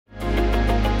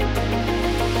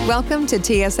Welcome to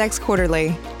TSX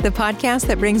Quarterly, the podcast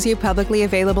that brings you publicly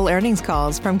available earnings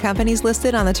calls from companies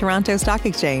listed on the Toronto Stock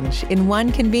Exchange in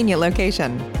one convenient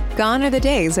location. Gone are the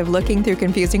days of looking through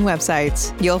confusing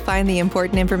websites. You'll find the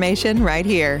important information right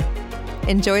here.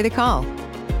 Enjoy the call.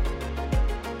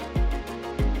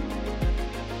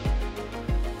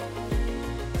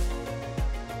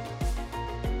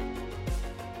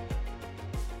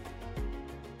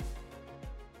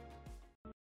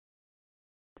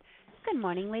 Good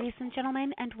morning, ladies and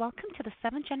gentlemen, and welcome to the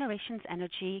Seven Generations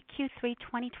Energy Q3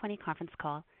 2020 conference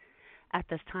call. At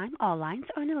this time, all lines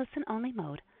are in a listen-only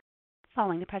mode.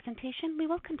 Following the presentation, we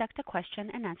will conduct a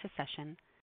question-and-answer session.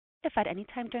 If at any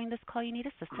time during this call you need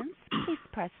assistance, please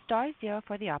press star 0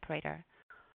 for the operator.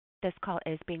 This call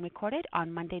is being recorded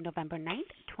on Monday, November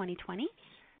 9th, 2020.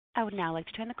 I would now like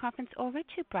to turn the conference over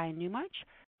to Brian Newmarch,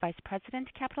 Vice President,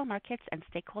 Capital Markets and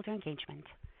Stakeholder Engagement.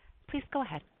 Please go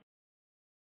ahead.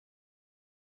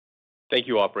 Thank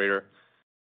you, operator,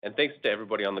 and thanks to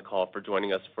everybody on the call for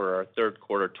joining us for our third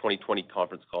quarter 2020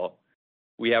 conference call.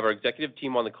 We have our executive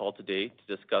team on the call today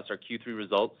to discuss our Q3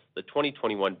 results, the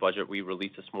 2021 budget we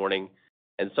released this morning,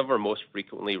 and some of our most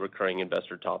frequently recurring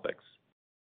investor topics.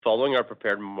 Following our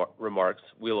prepared remarks,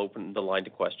 we'll open the line to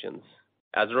questions.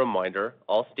 As a reminder,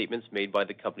 all statements made by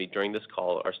the company during this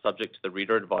call are subject to the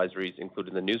reader advisories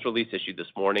included in the news release issued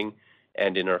this morning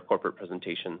and in our corporate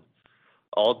presentation.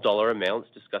 All dollar amounts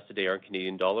discussed today are in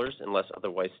Canadian dollars unless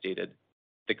otherwise stated.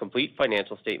 The complete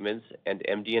financial statements and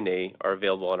MD&A are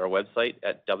available on our website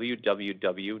at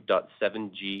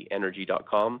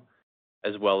www.7genergy.com,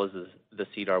 as well as the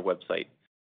SEDAR website.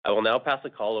 I will now pass the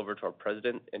call over to our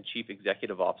President and Chief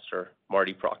Executive Officer,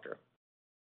 Marty Proctor.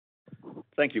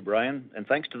 Thank you, Brian, and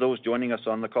thanks to those joining us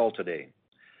on the call today.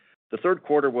 The third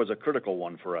quarter was a critical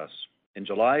one for us. In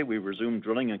July, we resumed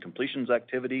drilling and completions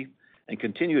activity and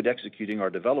continued executing our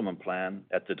development plan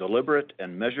at the deliberate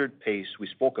and measured pace we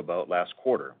spoke about last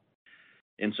quarter.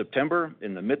 In September,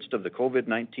 in the midst of the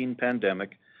COVID-19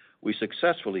 pandemic, we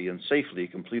successfully and safely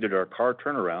completed our car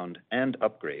turnaround and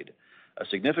upgrade, a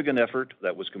significant effort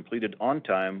that was completed on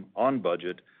time, on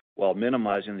budget, while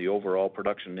minimizing the overall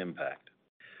production impact.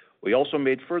 We also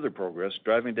made further progress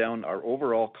driving down our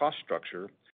overall cost structure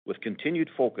with continued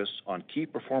focus on key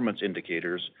performance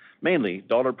indicators, mainly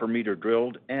dollar per meter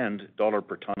drilled and dollar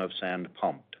per ton of sand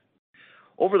pumped.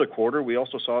 Over the quarter, we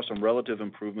also saw some relative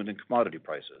improvement in commodity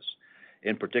prices.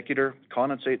 In particular,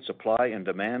 condensate supply and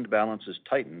demand balances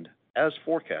tightened as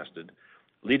forecasted,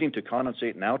 leading to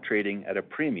condensate now trading at a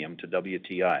premium to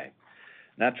WTI.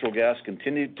 Natural gas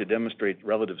continued to demonstrate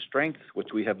relative strength,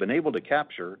 which we have been able to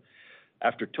capture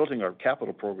after tilting our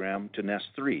capital program to Nest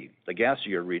 3, the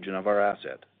gassier region of our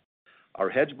asset. Our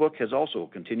hedge book has also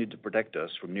continued to protect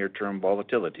us from near-term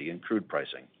volatility in crude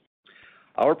pricing.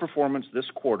 Our performance this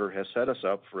quarter has set us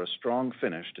up for a strong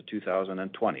finish to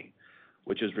 2020,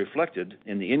 which is reflected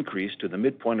in the increase to the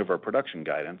midpoint of our production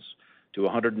guidance to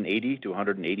 180 to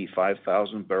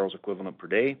 185,000 barrels equivalent per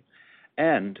day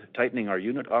and tightening our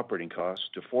unit operating costs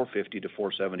to 450 to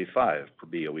 475 per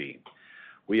BOE.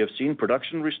 We have seen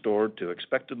production restored to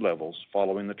expected levels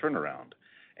following the turnaround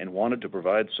and wanted to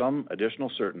provide some additional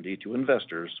certainty to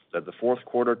investors that the fourth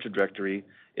quarter trajectory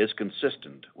is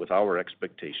consistent with our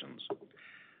expectations.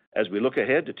 As we look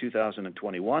ahead to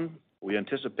 2021, we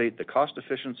anticipate the cost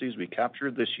efficiencies we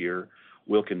captured this year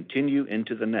will continue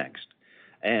into the next,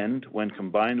 and when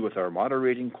combined with our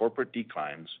moderating corporate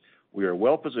declines, we are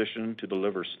well positioned to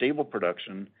deliver stable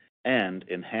production and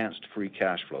enhanced free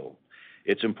cash flow.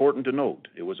 It's important to note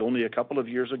it was only a couple of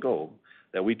years ago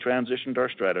that we transitioned our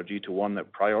strategy to one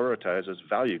that prioritizes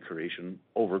value creation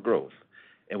over growth,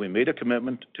 and we made a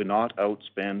commitment to not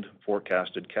outspend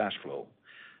forecasted cash flow.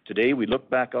 Today, we look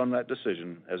back on that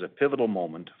decision as a pivotal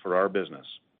moment for our business.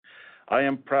 I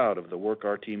am proud of the work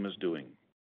our team is doing.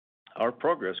 Our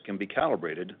progress can be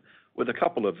calibrated with a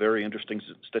couple of very interesting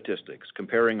statistics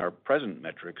comparing our present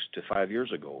metrics to 5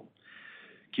 years ago.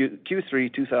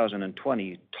 Q3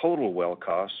 2020 total well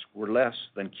costs were less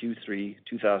than Q3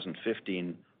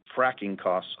 2015 fracking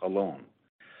costs alone.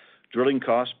 Drilling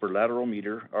costs per lateral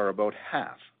meter are about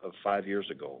half of 5 years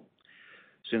ago.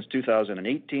 Since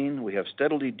 2018, we have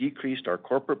steadily decreased our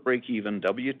corporate break-even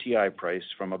WTI price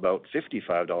from about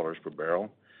 $55 per barrel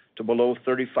to below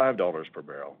 $35 per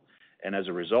barrel, and as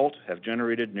a result have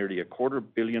generated nearly $250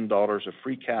 million of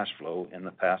free cash flow in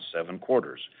the past 7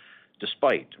 quarters,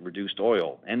 despite reduced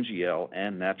oil, NGL,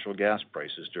 and natural gas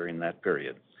prices during that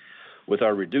period. With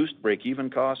our reduced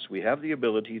break-even costs, we have the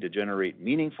ability to generate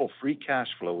meaningful free cash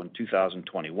flow in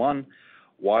 2021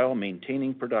 while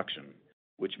maintaining production,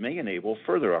 which may enable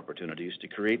further opportunities to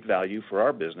create value for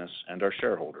our business and our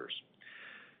shareholders.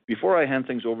 Before I hand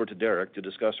things over to Derek to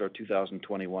discuss our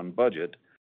 2021 budget,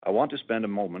 I want to spend a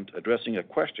moment addressing a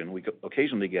question we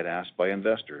occasionally get asked by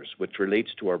investors, which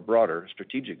relates to our broader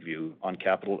strategic view on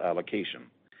capital allocation.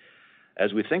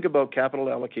 As we think about capital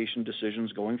allocation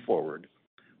decisions going forward,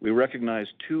 we recognize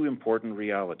two important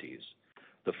realities.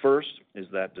 The first is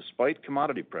that despite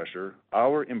commodity pressure,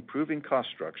 our improving cost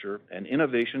structure and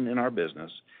innovation in our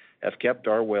business have kept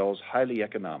our wells highly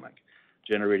economic,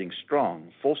 generating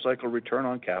strong full-cycle return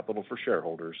on capital for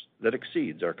shareholders that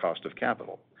exceeds our cost of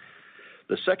capital.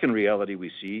 The second reality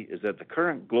we see is that the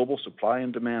current global supply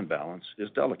and demand balance is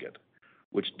delicate,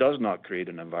 which does not create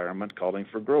an environment calling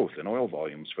for growth in oil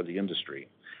volumes for the industry.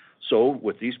 So,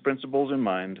 with these principles in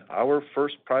mind, our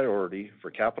first priority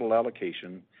for capital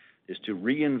allocation is to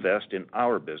reinvest in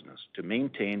our business to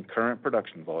maintain current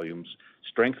production volumes,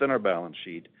 strengthen our balance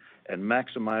sheet, and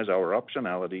maximize our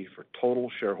optionality for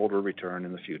total shareholder return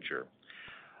in the future.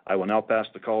 I will now pass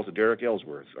the call to Derek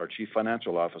Ellsworth, our Chief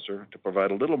Financial Officer, to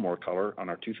provide a little more color on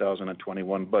our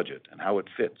 2021 budget and how it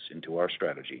fits into our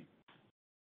strategy.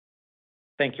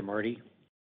 Thank you, Marty.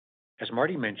 As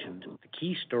Marty mentioned, the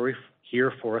key story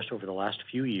here for us over the last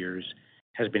few years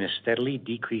has been a steadily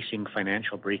decreasing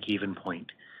financial break-even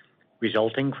point,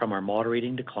 resulting from our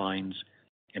moderating declines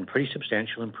and pretty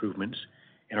substantial improvements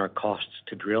in our costs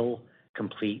to drill,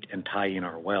 complete, and tie in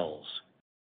our wells.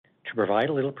 To provide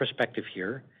a little perspective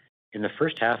here, in the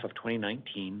first half of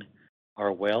 2019,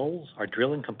 our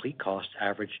drill and complete costs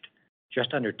averaged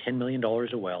just under $10 million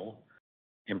a well,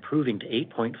 improving to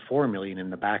 $8.4 million in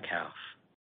the back half.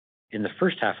 In the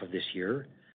first half of this year,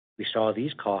 we saw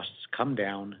these costs come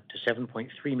down to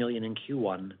 $7.3 million in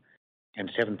Q1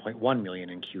 and $7.1 million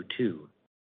in Q2.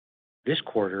 This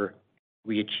quarter,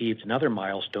 we achieved another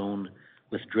milestone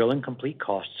with drill and complete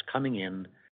costs coming in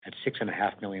at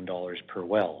 $6.5 million per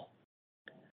well.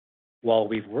 While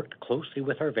we've worked closely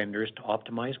with our vendors to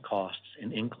optimize costs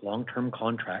and ink long-term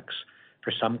contracts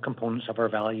for some components of our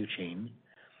value chain,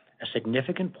 a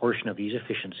significant portion of these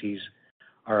efficiencies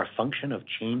are a function of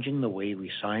changing the way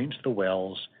we science the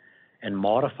wells and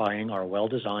modifying our well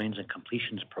designs and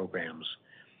completions programs,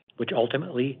 which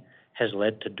ultimately has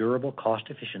led to durable cost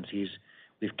efficiencies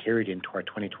we've carried into our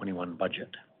 2021 budget.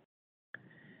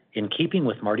 In keeping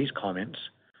with Marty's comments,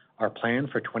 our plan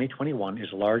for 2021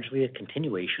 is largely a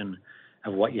continuation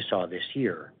of what you saw this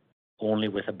year, only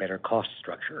with a better cost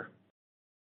structure.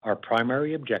 Our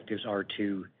primary objectives are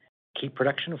to keep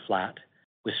production flat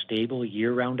with stable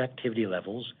year-round activity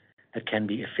levels that can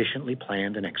be efficiently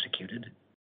planned and executed,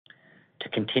 to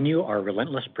continue our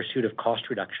relentless pursuit of cost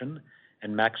reduction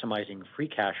and maximizing free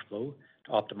cash flow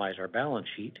to optimize our balance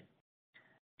sheet,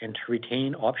 and to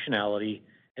retain optionality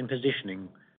and positioning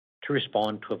to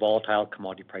respond to a volatile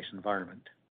commodity price environment.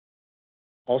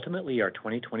 Ultimately, our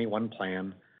 2021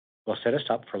 plan will set us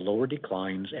up for lower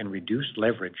declines and reduced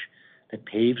leverage that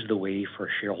paves the way for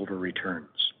shareholder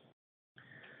returns.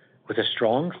 With a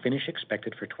strong finish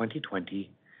expected for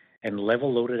 2020 and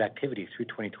level-loaded activity through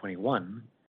 2021,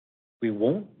 we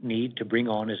won't need to bring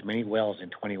on as many wells in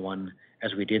 21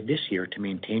 as we did this year to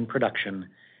maintain production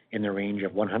in the range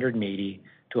of 180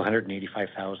 to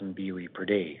 185,000 BOE per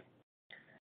day.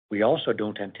 We also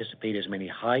don't anticipate as many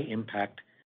high-impact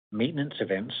maintenance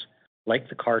events like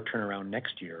the car turnaround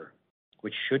next year,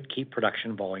 which should keep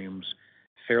production volumes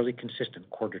fairly consistent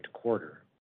quarter to quarter.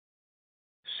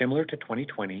 Similar to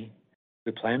 2020,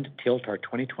 we plan to tilt our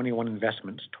 2021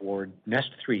 investments toward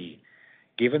Nest 3,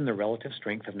 given the relative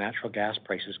strength of natural gas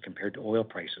prices compared to oil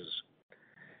prices,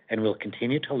 and we'll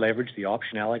continue to leverage the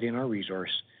optionality in our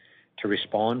resource to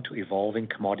respond to evolving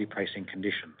commodity pricing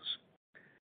conditions.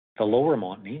 The Lower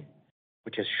Montney,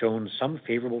 which has shown some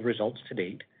favorable results to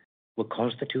date, will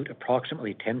constitute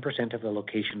approximately 10% of the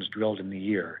locations drilled in the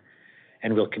year,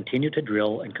 and will continue to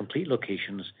drill and complete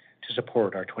locations to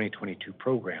support our 2022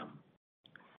 program.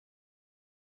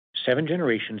 Seven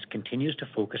Generations continues to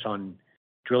focus on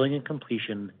drilling and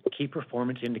completion key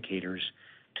performance indicators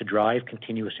to drive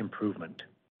continuous improvement.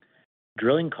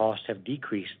 Drilling costs have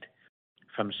decreased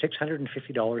from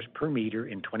 $650 per meter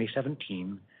in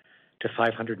 2017 to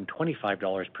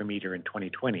 $525 per meter in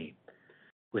 2020,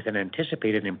 with an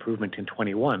anticipated improvement in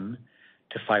 21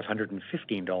 to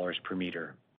 $515 per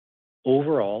meter.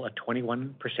 Overall, a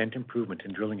 21% improvement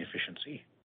in drilling efficiency.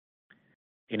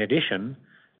 In addition,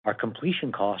 our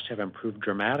completion costs have improved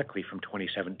dramatically from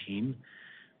 2017,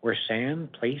 where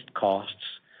sand placed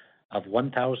costs of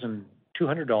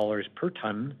 $1,200 per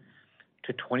ton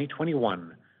to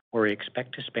 2021, where we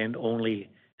expect to spend only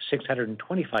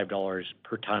 $625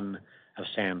 per ton of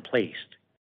sand placed,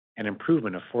 an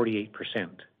improvement of 48%.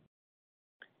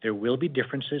 There will be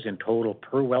differences in total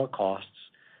per well costs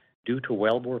due to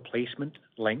wellbore placement,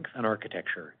 length, and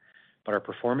architecture, but our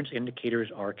performance indicators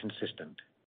are consistent.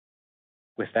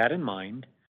 With that in mind,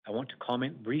 I want to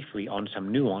comment briefly on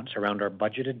some nuance around our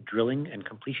budgeted drilling and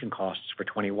completion costs for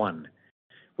 21,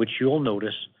 which you will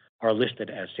notice are listed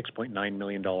as $6.9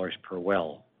 million per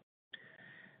well.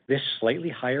 This slightly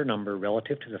higher number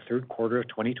relative to the third quarter of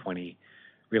 2020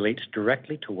 relates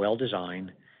directly to well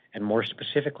design and more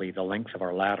specifically the length of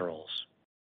our laterals.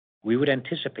 We would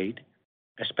anticipate,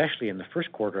 especially in the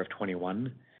first quarter of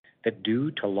 21, that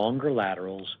due to longer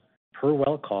laterals, per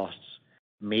well costs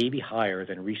may be higher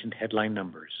than recent headline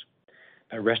numbers.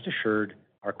 But rest assured,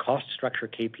 our cost structure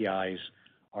KPIs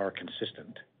are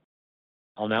consistent.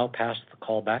 I'll now pass the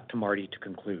call back to Marty to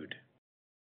conclude.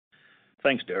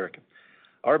 Thanks, Derek.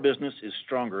 Our business is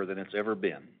stronger than it's ever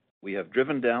been. We have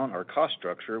driven down our cost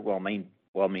structure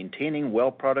while maintaining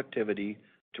well productivity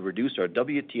to reduce our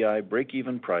WTI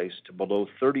break-even price to below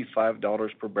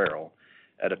 $35 per barrel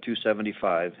at a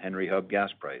 $2.75 Henry Hub gas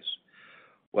price.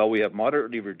 While we have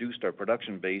moderately reduced our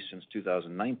production base since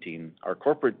 2019, our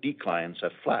corporate declines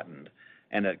have flattened,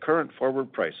 and at current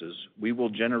forward prices, we will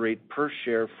generate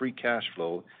per-share free cash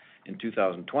flow in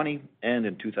 2020 and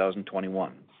in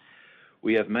 2021.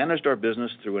 We have managed our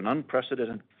business through an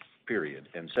unprecedented period,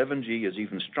 and 7G is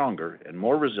even stronger and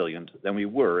more resilient than we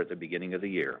were at the beginning of the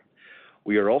year.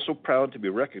 We are also proud to be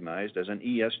recognized as an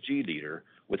ESG leader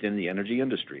within the energy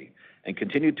industry and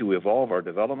continue to evolve our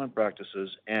development practices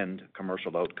and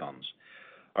commercial outcomes.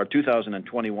 Our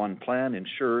 2021 plan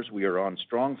ensures we are on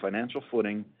strong financial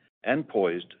footing and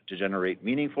poised to generate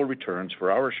meaningful returns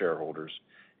for our shareholders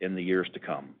in the years to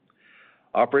come.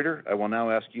 Operator, I will now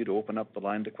ask you to open up the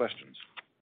line to questions.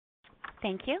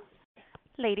 Thank you.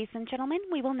 Ladies and gentlemen,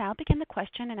 we will now begin the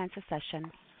question and answer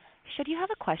session. Should you have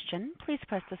a question, please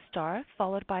press the star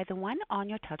followed by the 1 on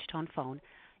your touch-tone phone.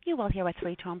 You will hear a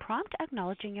 3-tone prompt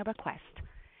acknowledging your request.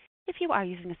 If you are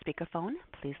using a speakerphone,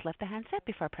 please lift the handset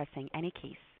before pressing any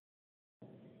keys.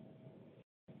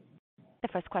 The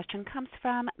first question comes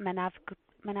from Manav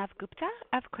Gupta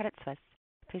of Credit Suisse.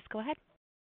 Please go ahead.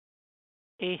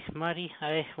 Hey, Marty,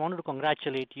 I wanted to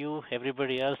congratulate you,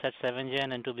 everybody else at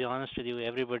 7Gen, and to be honest with you,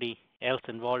 everybody else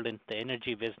involved in the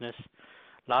energy business.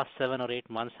 Last 7 or 8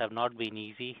 months have not been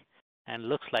easy, and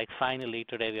looks like finally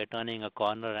today we are turning a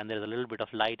corner and there's a little bit of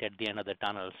light at the end of the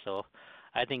tunnel. So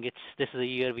I think this is a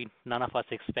year none of us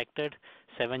expected.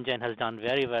 7Gen has done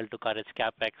very well to cut its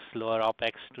capex, lower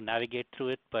opex to navigate through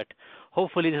it, but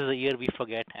hopefully this is a year we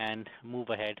forget and move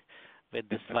ahead with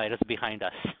this virus behind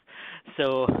us.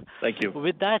 So thank you.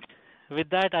 With that,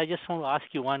 I just want to ask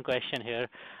you one question here.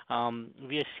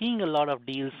 We are seeing a lot of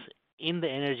deals in the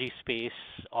energy space,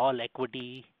 all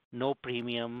equity, no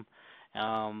premium,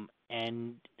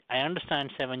 and I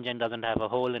understand 7Gen doesn't have a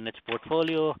hole in its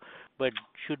portfolio, but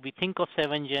should we think of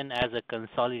 7Gen as a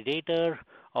consolidator,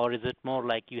 or is it more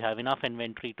like you have enough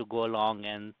inventory to go along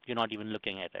and you're not even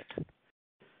looking at it?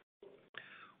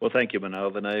 Well, thank you,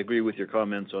 Manav, and I agree with your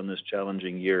comments on this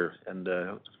challenging year,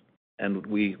 and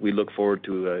we look forward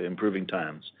to improving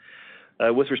times.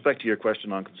 With respect to your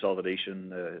question on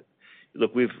consolidation,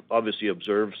 look, we've obviously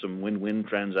observed some win-win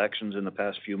transactions in the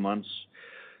past few months,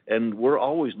 and we're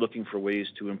always looking for ways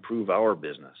to improve our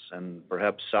business, and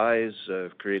perhaps size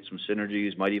create some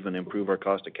synergies, might even improve our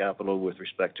cost of capital with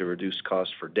respect to reduced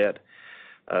costs for debt.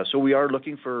 So we are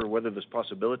looking for whether there's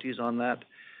possibilities on that.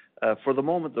 For the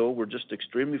moment, though, we're just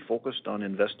extremely focused on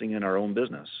investing in our own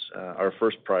business. Our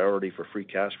first priority for free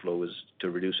cash flow is to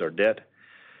reduce our debt.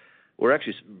 We're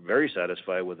actually very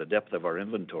satisfied with the depth of our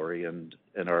inventory and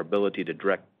our ability to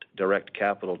direct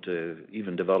capital to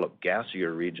even develop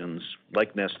gassier regions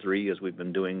like Nest 3, as we've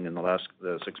been doing in the last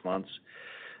 6 months.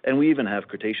 And we even have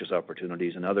Cretaceous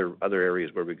opportunities in other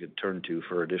areas where we could turn to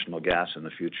for additional gas in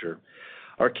the future.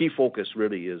 Our key focus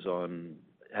really is on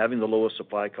having the lowest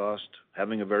supply cost,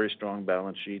 having a very strong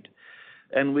balance sheet,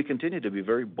 and we continue to be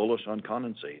very bullish on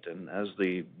condensate. And as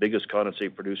the biggest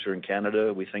condensate producer in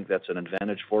Canada, we think that's an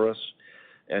advantage for us,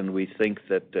 and we think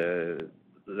that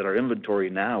our inventory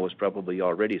now is probably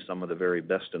already some of the very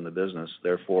best in the business.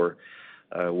 Therefore,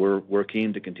 we're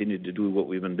keen to continue to do what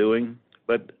we've been doing.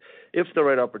 But if the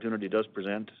right opportunity does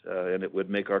present and it would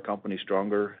make our company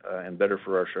stronger and better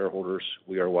for our shareholders,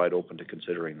 we are wide open to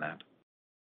considering that.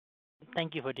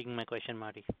 Thank you for taking my question,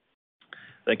 Marty.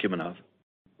 Thank you, Manav.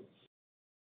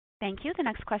 Thank you. The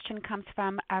next question comes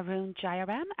from Arun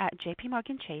Jayaram at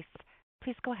JPMorgan Chase.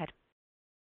 Please go ahead.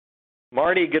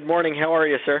 Marty, good morning. How are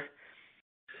you, sir?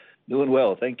 Doing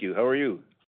well, thank you. How are you?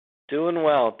 Doing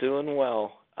well.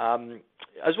 I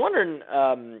was wondering,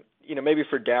 maybe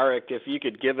for Derek, if you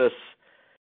could give us,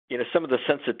 some of the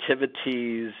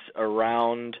sensitivities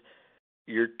around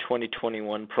your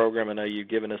 2021 program? I know you've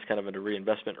given us kind of a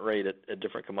reinvestment rate at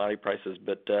different commodity prices,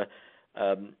 but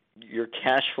your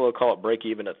cash flow, call it break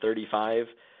even at 35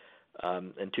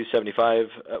 and 275.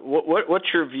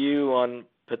 What's your view on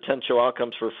potential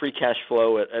outcomes for free cash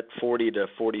flow at $40 to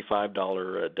 $45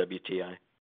 WTI?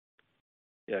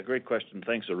 Yeah, great question.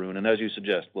 Thanks, Arun. And as you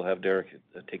suggest, we'll have Derek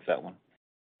take that one.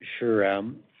 Sure.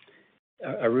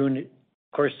 Arun, of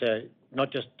course,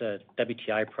 not just the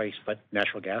WTI price, but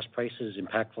natural gas price is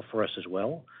impactful for us as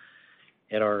well.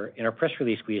 In our press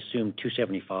release, we assumed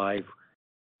 275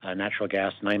 natural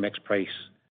gas NYMEX price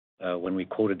when we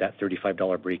quoted that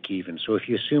 $35 break even. So if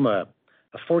you assume a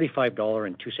 $45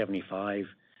 and 275,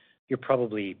 you're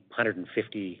probably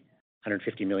 150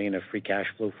 million of free cash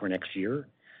flow for next year.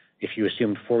 If you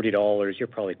assume $40, you're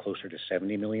probably closer to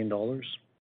 $70 million.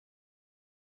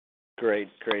 Great,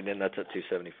 and that's at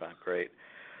 275. Great.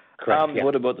 Correct.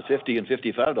 What about the $50 and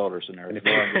 $55 scenario?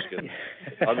 No, I'm just kidding.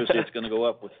 Obviously, it's going to go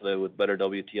up with better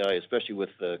WTI, especially with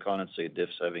condensate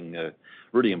diffs having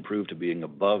really improved to being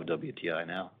above WTI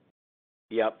now.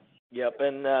 Yep.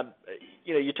 And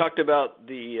you talked about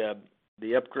the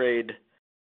upgrade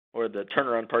or the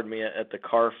turnaround, at the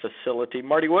Carr facility.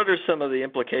 Marty, what are some of the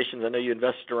implications? I know you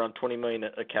invested around $20 million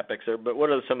at CapEx there, but what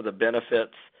are some of the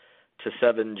benefits to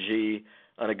 7G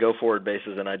on a go-forward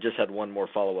basis? And I just had one more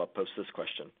follow-up post this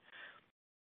question.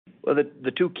 Well,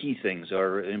 the two key things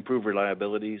are improved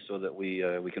reliability so that we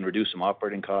can reduce some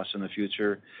operating costs in the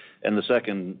future. And the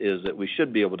second is that we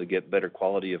should be able to get better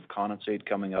quality of condensate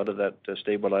coming out of that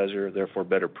stabilizer, therefore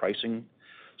better pricing.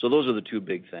 So those are the two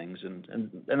big things. And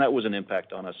that was an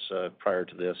impact on us prior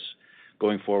to this.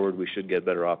 Going forward, we should get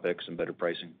better OPEX and better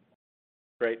pricing.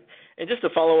 Great. And just to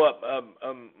follow up,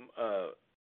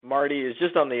 Marty, is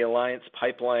just on the Alliance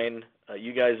Pipeline.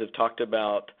 You guys have talked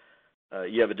about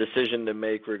you have a decision to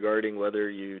make regarding whether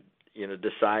you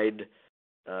decide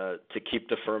to keep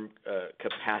the firm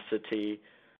capacity.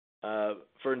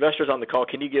 For investors on the call,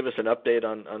 can you give us an update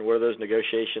on where those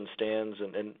negotiations stands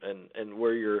and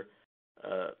where your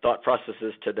thought process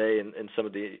is today and some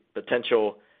of the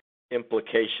potential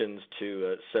implications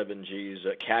to 7G's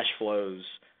cash flows,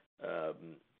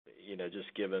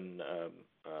 just given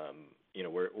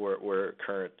where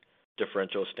current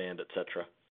differentials stand, et cetera?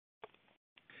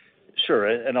 Sure,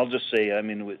 and I'll just say,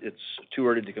 it's too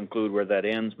early to conclude where that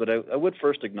ends, but I would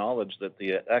first acknowledge that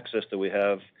the access that we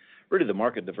have, really the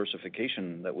market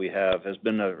diversification that we have, has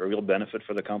been a real benefit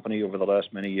for the company over the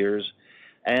last many years,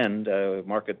 and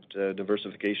market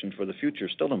diversification for the future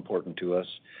is still important to us.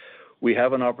 We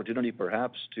have an opportunity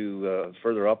perhaps to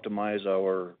further optimize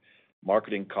our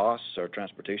marketing costs, our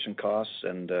transportation costs,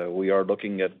 and we are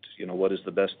looking at what is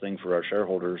the best thing for our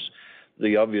shareholders.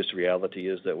 The obvious reality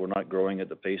is that we're not growing at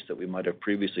the pace that we might have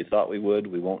previously thought we would.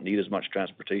 We won't need as much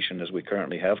transportation as we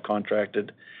currently have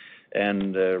contracted.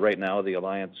 And right now, the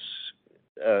Alliance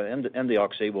and the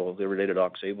Aux-Sable, the related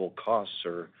Aux-Sable costs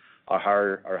are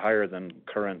higher than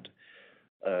current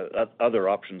other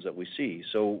options that we see.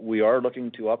 So we are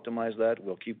looking to optimize that.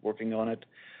 We'll keep working on it.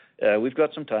 We've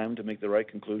got some time to make the right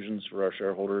conclusions for our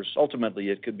shareholders. Ultimately,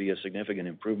 it could be a significant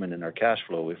improvement in our cash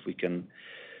flow if we can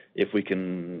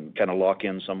kind of lock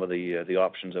in some of the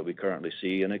options that we currently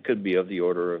see, and it could be of the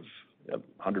order of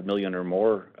 $100 million or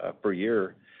more per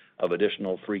year of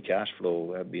additional free cash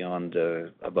flow beyond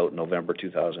about November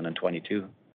 2022.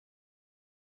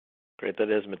 Great, that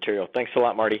is material. Thanks a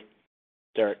lot, Marty.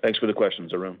 Derek. Thanks for the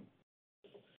questions, Arun.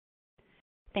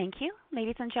 Thank you.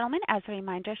 Ladies and gentlemen, as a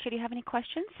reminder, should you have any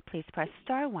questions, please press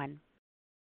star one.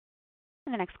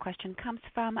 And the next question comes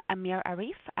from Amir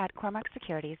Arif at Cormark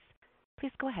Securities.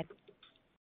 Please go ahead.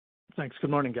 Thanks. Good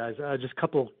morning, guys. Just a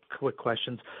couple quick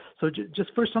questions. So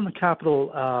just first on the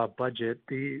capital budget,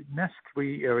 the Nest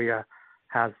 3 area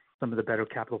has some of the better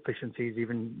capital efficiencies,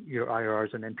 even your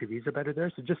IRRs and NPVs are better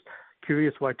there. So just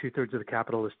curious why 2/3 of the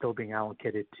capital is still being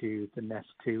allocated to the Nest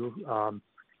 2.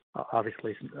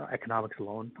 Obviously, economics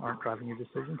alone aren't driving your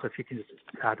decision. So if you can just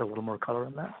add a little more color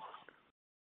on that.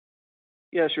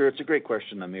 Yeah, sure. It's a great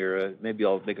question, Amir. Maybe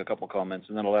I'll make a couple comments,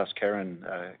 and then I'll ask Karen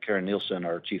Nielsen,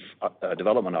 our Chief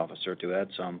Development Officer, to add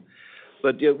some.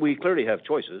 But yeah, we clearly have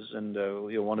choices, and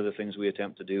one of the things we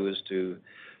attempt to do is to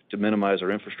minimize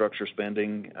our infrastructure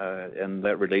spending, and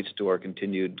that relates to our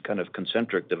continued kind of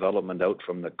concentric development out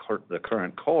from the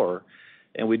current core.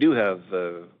 And we do have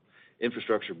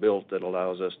infrastructure built that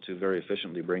allows us to very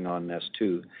efficiently bring on Nest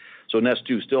 2. So Nest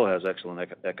 2 still has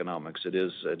excellent economics. It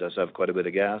does have quite a bit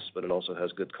of gas, but it also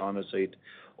has good condensate.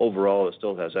 Overall, it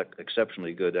still has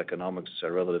exceptionally good economics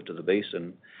relative to the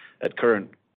basin. At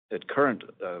current,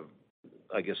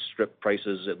 I guess, strip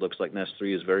prices, it looks like Nest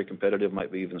 3 is very competitive,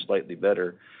 might be even slightly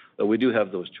better. we do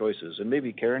have those choices. And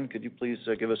maybe, Karen, could you please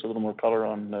give us a little more color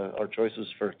on our choices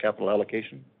for capital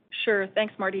allocation? Sure.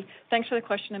 Thanks, Marty. Thanks for the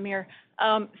question, Amir.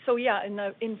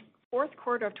 In fourth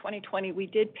quarter of 2020, we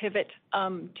did pivot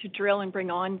to drill and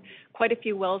bring on quite a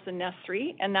few wells in Nest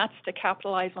 3, and that's to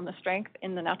capitalize on the strength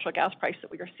in the natural gas price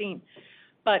that we are seeing.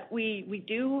 But we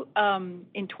do,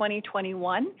 in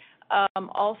 2021,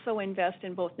 also invest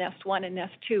in both Nest 1 and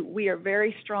Nest 2. We are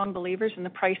very strong believers in the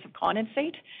price of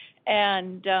condensate,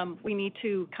 and we need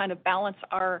to kind of balance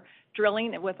our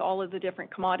drilling with all of the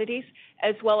different commodities,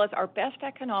 as well as our best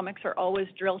economics are always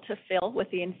drill to fill with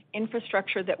the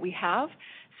infrastructure that we have.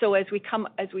 So as we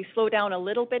slow down a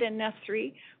little bit in Nest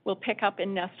 3, we'll pick up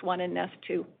in Nest 1 and Nest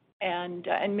 2 and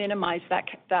minimize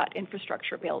that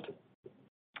infrastructure build.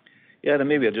 Yeah, and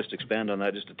maybe I'll just expand on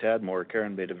that just a tad more.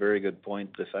 Karen made a very good point,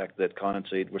 the fact that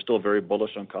condensate, we're still very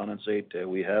bullish on condensate.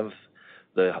 We have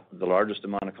the largest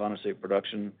amount of condensate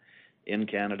production in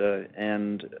Canada,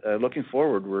 and looking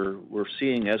forward, we're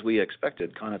seeing, as we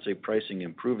expected, condensate pricing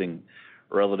improving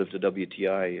relative to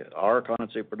WTI. Our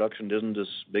condensate production isn't as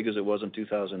big as it was in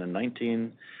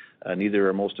 2019. Neither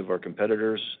are most of our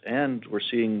competitors, and we're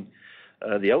seeing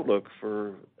the outlook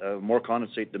for more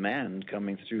condensate demand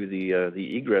coming through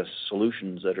the egress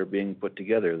solutions that are being put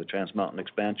together, the Trans Mountain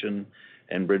expansion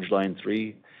and Bridgeline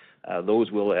 3. Those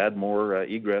will add more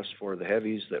egress for the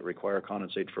heavies that require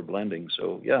condensate for blending.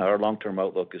 So, yeah, our long-term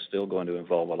outlook is still going to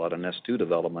involve a lot of Nest 2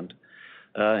 development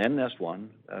and Nest 1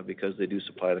 because they do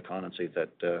supply the condensate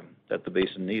that the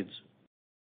basin needs.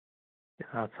 Yeah,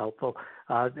 that's helpful.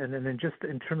 And then just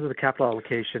in terms of the capital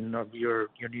allocation of your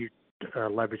new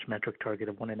leverage metric target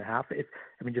of 1.5,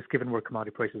 just given where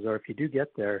commodity prices are, if you do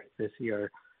get there this year,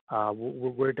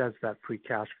 where does that free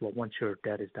cash flow, once your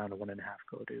debt is down to 1.5,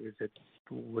 go to?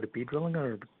 Would it be drilling,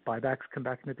 or buybacks come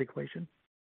back into the equation?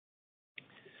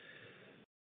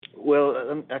 Well,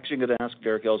 I'm actually going to ask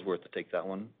Derek Ellsworth to take that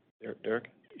one. Derek?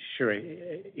 Sure.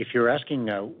 If you're asking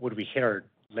would we hit our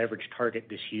leverage target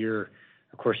this year,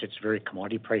 of course it's very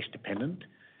commodity price dependent.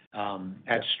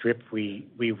 At strip, we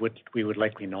would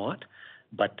likely not.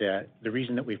 But the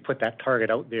reason that we've put that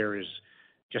target out there is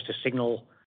just a signal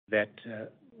that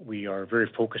we are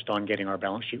very focused on getting our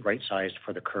balance sheet right-sized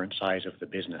for the current size of the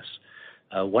business.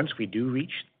 Once we do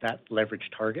reach that leverage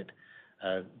target,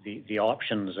 the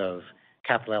options of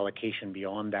capital allocation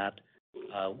beyond that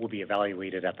will be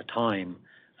evaluated at the time.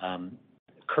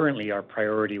 Currently, our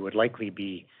priority would likely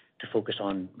be to focus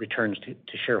on returns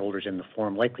to shareholders in the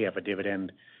form likely of a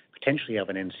dividend, potentially of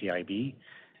an NCIB,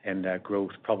 and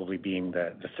growth probably being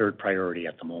the third priority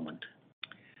at the moment.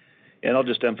 And I'll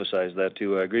just emphasize that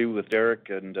too. I agree with Derek,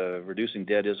 and reducing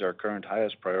debt is our current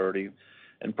highest priority.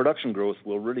 And production growth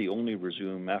will really only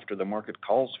resume after the market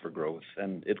calls for growth,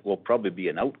 and it will probably be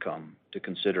an outcome to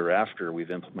consider after we've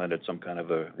implemented some kind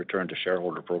of a return to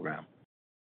shareholder program.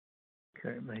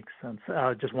 Okay, makes sense.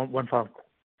 Just one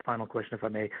final question, if I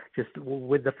may. Just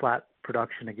with the flat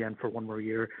production again for one more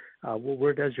year,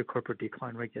 where does your corporate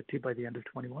decline rate get to by the end of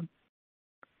 21?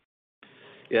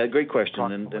 Yeah, great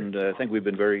question, and I think we've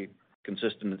been very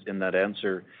consistent in that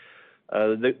answer.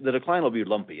 The decline will be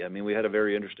lumpy. I mean, we had a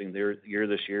very interesting year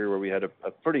this year where we had a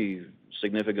pretty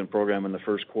significant program in the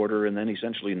first quarter, and then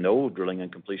essentially no drilling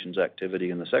and completions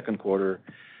activity in the second quarter.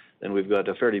 Then we've got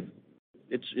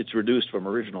it's reduced from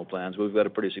original plans. We've got a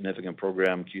pretty significant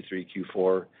program Q3,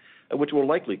 Q4, which will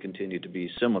likely continue to be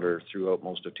similar throughout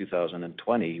most of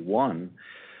 2021.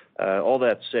 All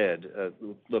that said,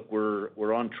 look,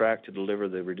 we're on track to deliver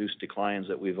the reduced declines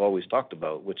that we've always talked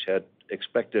about, which had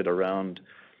expected around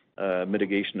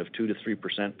mitigation of 2 to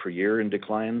 3% per year in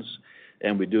declines,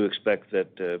 and we do expect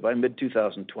that by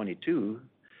mid-2022,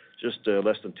 just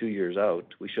less than 2 years out,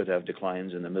 we should have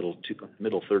declines in the middle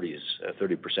 30s,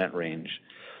 30% range.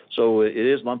 So it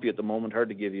is lumpy at the moment, hard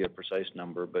to give you a precise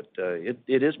number, but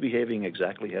it is behaving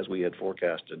exactly as we had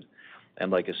forecasted. And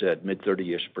like I said,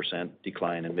 mid-30-ish%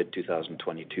 decline in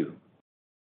mid-2022.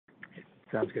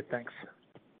 Sounds good. Thanks.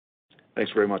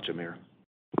 Thanks very much, Amir.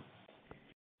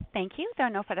 Thank you. There are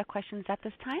no further questions at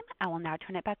this time. I will now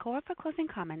turn it back over for closing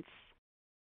comments.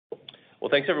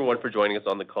 Well, thanks everyone for joining us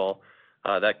on the call.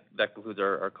 That concludes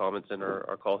our comments and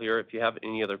our call here. If you have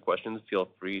any other questions, feel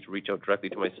free to reach out directly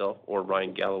to myself or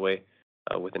Ryan Galloway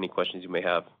with any questions you may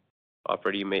have.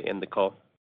 Operator, you may end the call.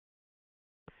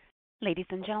 Ladies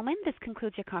and gentlemen, this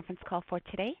concludes your conference call for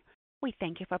today. We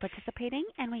thank you for participating,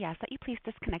 and we ask that you please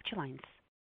disconnect your lines.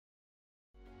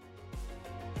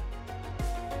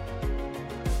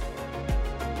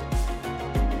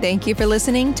 Thank you for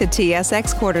listening to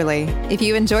TSX Quarterly. If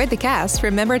you enjoyed the cast,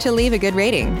 remember to leave a good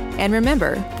rating. And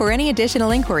remember, for any additional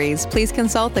inquiries, please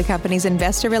consult the company's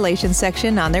investor relations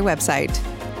section on their website.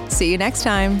 See you next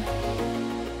time.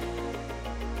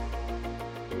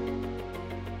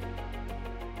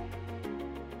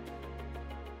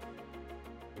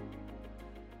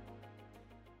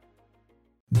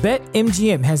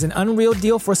 BetMGM has an unreal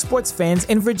deal for sports fans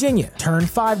in Virginia. Turn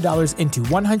 $5 into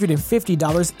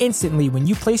 $150 instantly when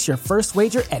you place your first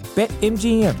wager at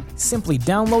BetMGM. Simply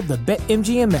download the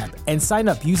BetMGM app and sign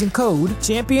up using code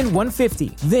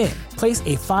Champion150. Then, place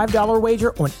a $5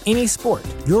 wager on any sport.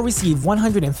 You'll receive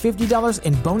 $150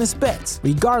 in bonus bets,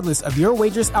 regardless of your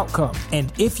wager's outcome.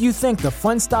 And if you think the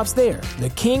fun stops there, the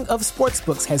king of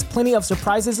sportsbooks has plenty of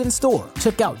surprises in store.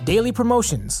 Check out daily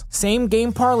promotions,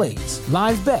 same-game parlays,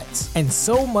 live bets, and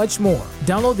so much more.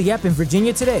 Download the app in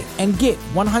Virginia today and get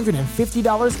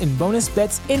 $150 in bonus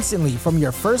bets instantly from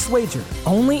your first wager.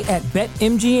 Only at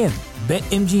BetMGM.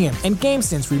 BetMGM and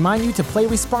GameSense remind you to play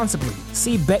responsibly.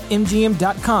 See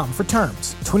BetMGM.com for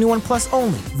terms. 21 plus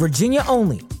only. Virginia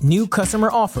only. New customer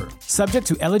offer. Subject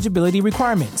to eligibility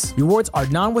requirements. Rewards are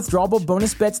non-withdrawable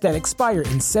bonus bets that expire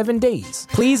in 7 days.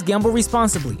 Please gamble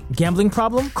responsibly. Gambling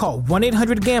problem? Call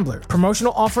 1-800-GAMBLER.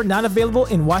 Promotional offer not available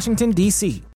in Washington, D.C.